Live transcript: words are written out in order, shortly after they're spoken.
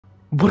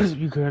What is up,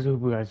 you guys? I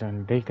hope you guys are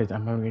having a day, because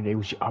I'm having a day.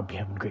 We should all be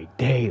having a great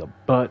day.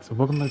 But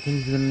welcome back to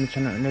the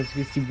channel, and as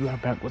you can see, we are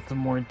back with some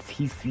more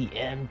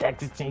TCM,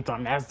 Texas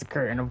Chainsaw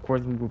Massacre, and of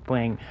course, we were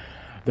playing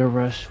the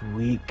Rush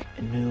Week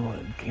new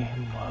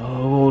game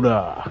mode.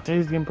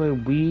 Today's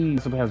gameplay, we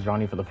simply has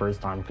Johnny for the first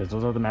time, because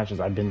those other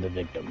matches, I've been the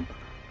victim,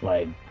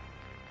 like,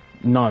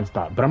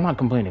 non-stop. But I'm not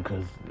complaining,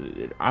 because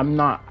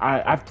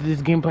after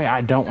this gameplay,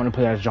 I don't want to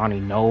play as Johnny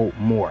no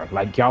more.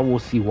 Like, y'all will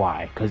see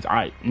why, because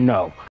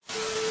no.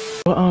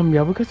 But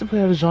yeah, we got to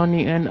play as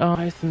Johnny and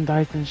slice and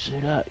dice and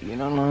shit up, you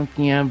know what I'm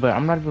saying? But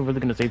I'm not even really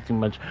gonna say too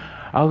much.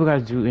 I hope you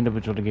guys do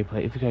individual the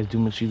gameplay. If you guys do,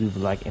 make sure you leave a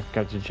like and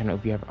subscribe to the channel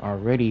if you haven't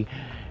already.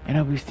 And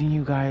I'll be seeing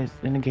you guys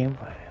in the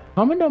gameplay.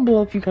 Comment down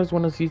below if you guys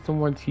want to see some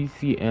more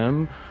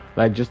TCM,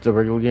 like just the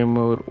regular game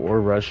mode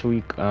or Rush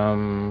Week. Cause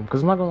I'm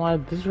not gonna lie,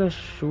 this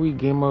Rush Week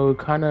game mode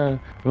kind of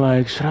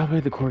like, should I play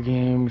the core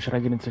game? Should I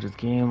get into this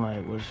game?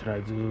 Like, what should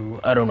I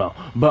do? I don't know.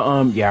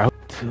 But yeah,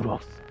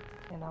 toodles.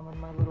 And I'm in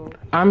my little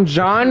I'm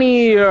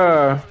Johnny.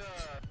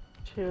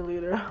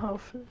 cheerleader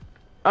outfit.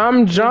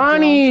 I'm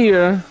Johnny.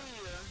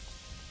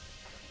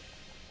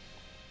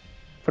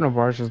 Finna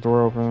barge this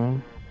door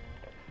open.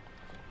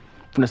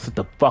 Finna sit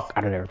the fuck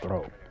out of their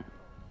throat.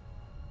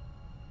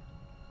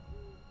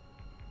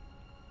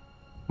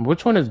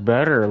 Which one is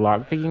better,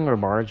 lockpicking or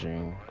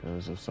barging?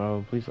 Because if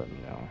so, please let me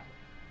know.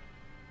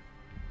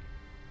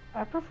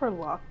 I prefer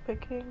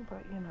lockpicking,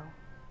 but you know.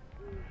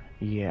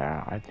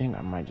 Yeah, I think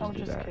I might just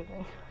do that.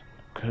 Kidding.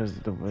 Because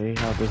the way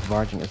how this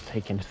barging is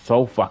taking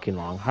so fucking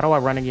long. How do I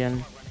run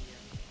again?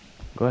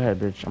 Go ahead,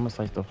 bitch. I'm gonna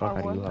slice the fuck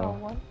out of you,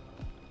 ho.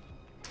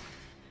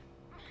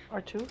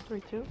 R2,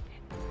 3, 2.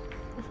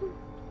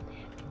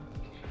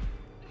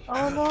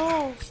 Oh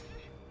no!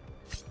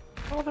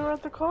 Oh, they're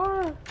at the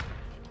car.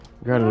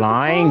 You're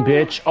lying,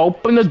 bitch.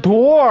 Open the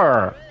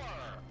door.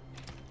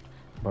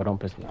 Bro, don't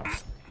piss me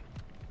off.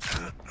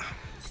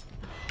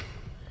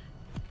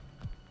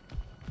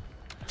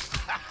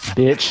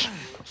 Bitch.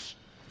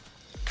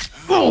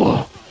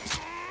 Oh.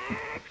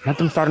 Let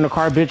them start in the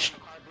car, bitch.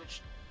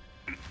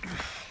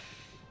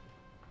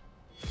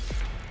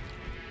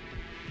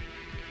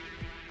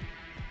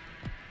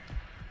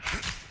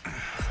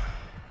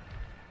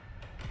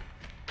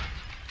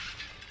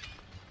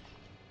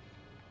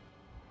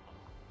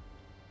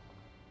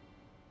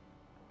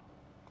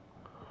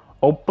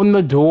 Open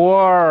the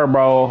door,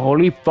 bro.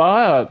 Holy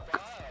fuck.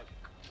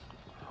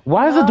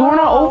 Why is the door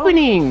not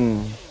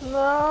opening?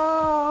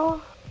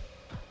 No.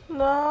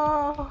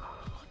 No.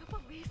 The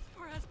police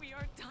for us. We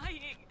are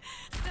dying.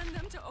 Send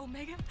them to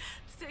Omega,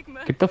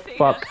 Sigma. Get the Theta.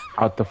 fuck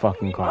out the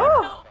fucking car.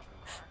 Oh,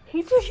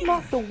 he just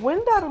knocked the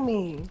wind out of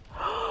me.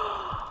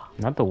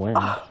 Not the wind.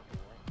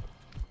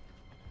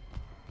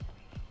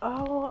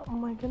 Oh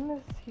my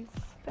goodness, he's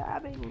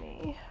stabbing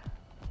me.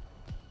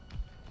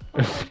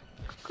 Oh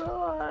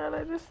God,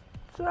 I just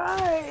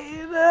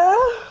died.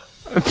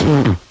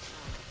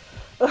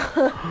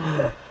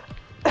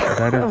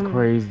 That is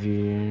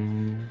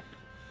crazy.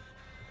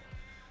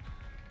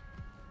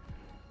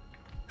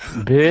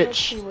 Bitch. Let's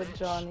see what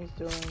Johnny's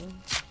doing.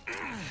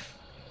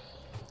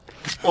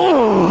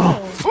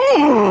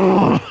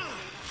 Oh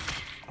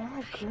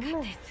my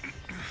goodness.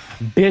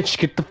 Bitch,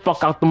 get the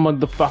fuck out the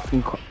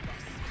motherfucking car.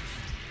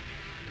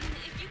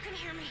 If you can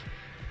hear me,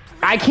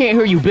 I can't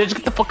hear you, bitch.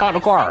 Get the fuck out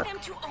of the car. send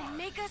them to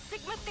Omega,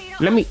 Sigma, Theta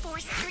Let on me-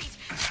 4th Street.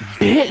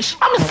 Bitch,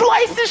 I'm gonna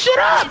slice this shit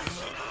up.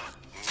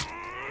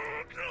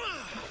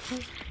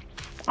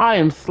 I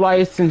am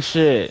slicing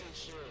shit.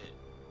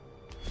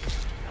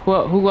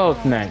 Who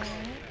else next?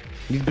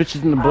 These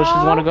bitches in the bushes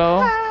wanna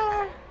go?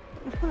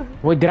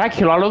 Wait, did I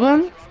kill all of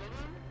them?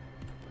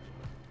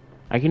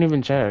 I can't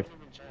even check.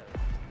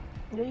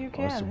 Yeah, you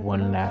can. There's It's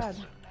one not last.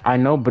 bad. I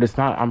know, but it's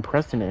not. I'm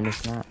pressing it and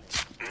it's not.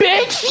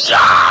 Bitch,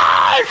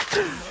 yes!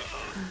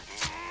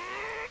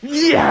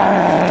 Yes!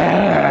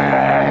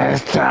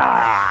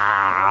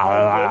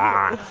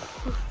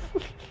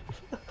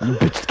 You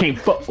bitches can't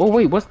fuck. Oh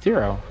wait, what's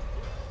 0?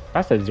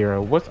 I said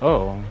 0. What's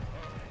O?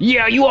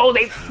 Yeah, you old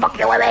they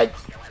fucking with it.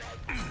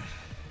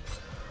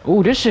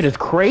 Oh, this shit is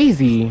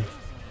crazy.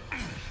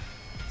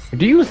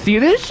 Do you see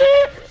this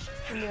shit?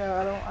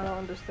 Yeah, I don't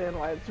understand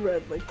why it's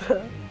red like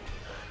that.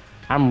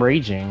 I'm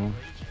raging.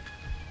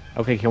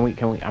 Okay, can we?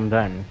 I'm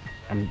done.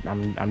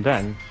 I'm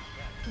done.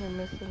 You're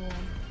missing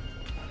one.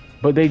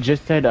 But they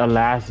just said a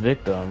last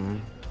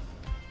victim,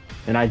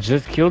 and I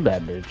just killed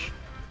that bitch.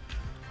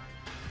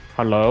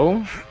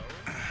 Hello?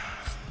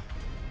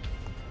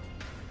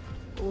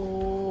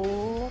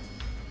 Oh.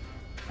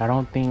 I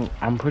don't think.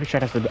 I'm pretty sure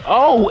that's the.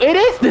 Oh, it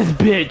is this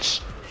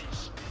bitch.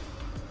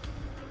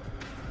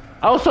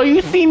 Oh, so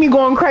you see me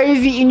going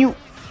crazy and you.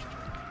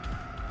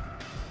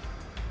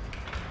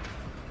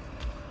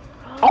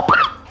 Open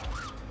up.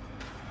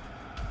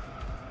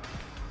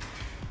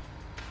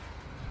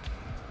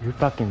 You're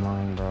fucking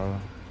lying, bro.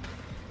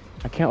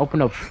 I can't open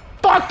the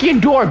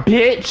fucking door,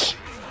 bitch.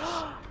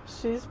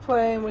 She's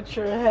playing with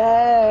your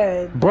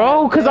head.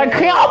 Bro, cause I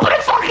can't open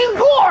the fucking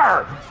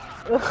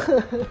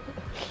door!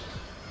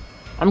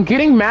 I'm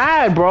getting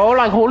mad, bro.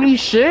 Like, holy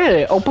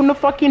shit. Open the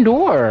fucking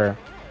door.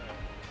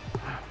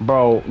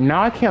 Bro,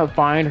 now I can't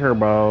find her,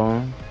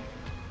 bro.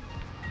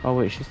 Oh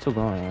wait, she's still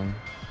going.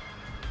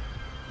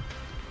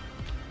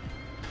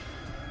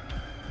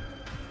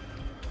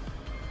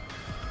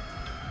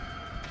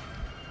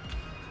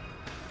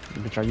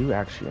 Bitch, are you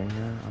actually in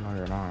here? Oh no,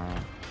 you're not.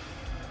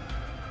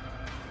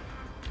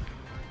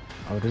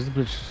 Oh, this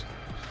bitch.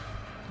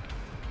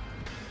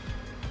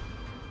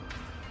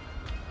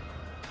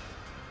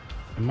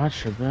 Am I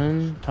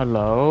tripping?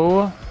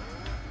 Hello?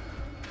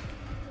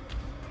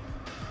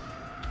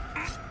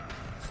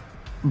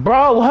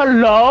 Bro,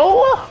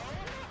 hello?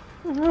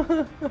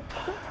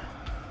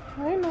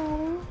 I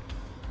know.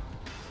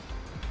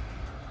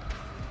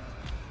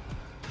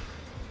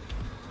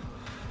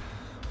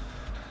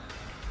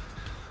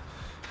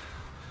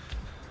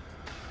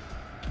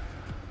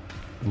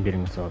 I'm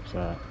getting so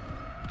upset.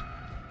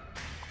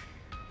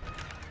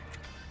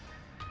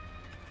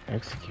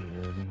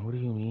 Executed? What do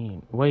you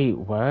mean? Wait,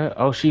 what?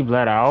 Oh, she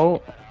bled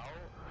out?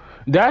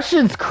 That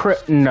shit's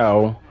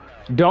no.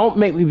 Don't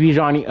make me be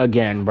Johnny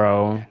again,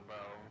 bro.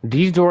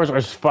 These doors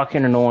are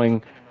fucking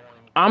annoying.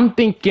 I'm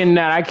thinking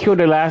that I killed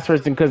the last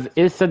person because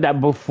it said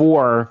that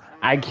before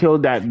I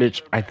killed that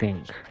bitch, I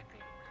think.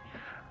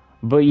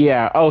 But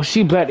yeah, oh,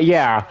 she bled,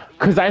 yeah,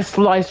 because I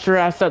sliced her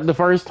ass up the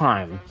first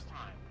time.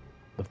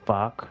 The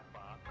fuck?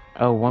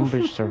 Oh, one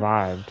bitch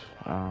survived.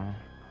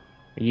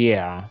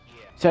 Yeah.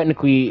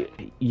 Technically,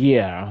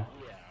 yeah.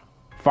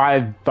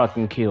 5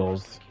 fucking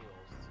kills.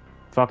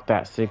 Fuck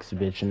that 6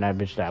 bitch and that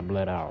bitch that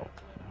bled out.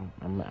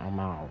 I'm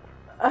out.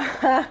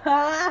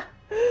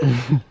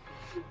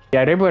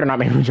 Yeah, they better not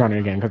make me join it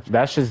again, because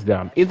that's just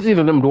dumb. It's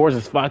either them doors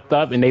is fucked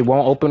up and they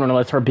won't open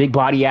unless her big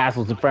body ass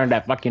was in front of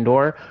that fucking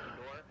door.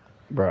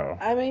 Bro.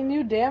 I mean,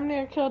 you damn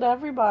near killed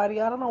everybody.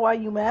 I don't know why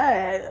you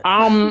mad.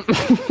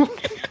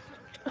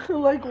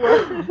 Like,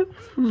 what?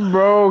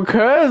 Bro,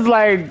 cuz,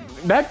 like,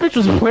 that bitch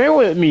was playing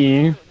with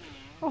me.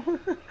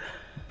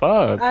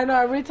 Fuck. I know,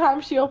 every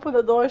time she opened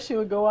the door, she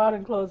would go out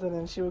and close it,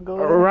 and she would go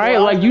in and Right,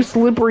 go like, out you and...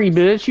 slippery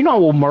bitch. You know I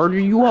will murder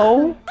you,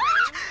 hoe.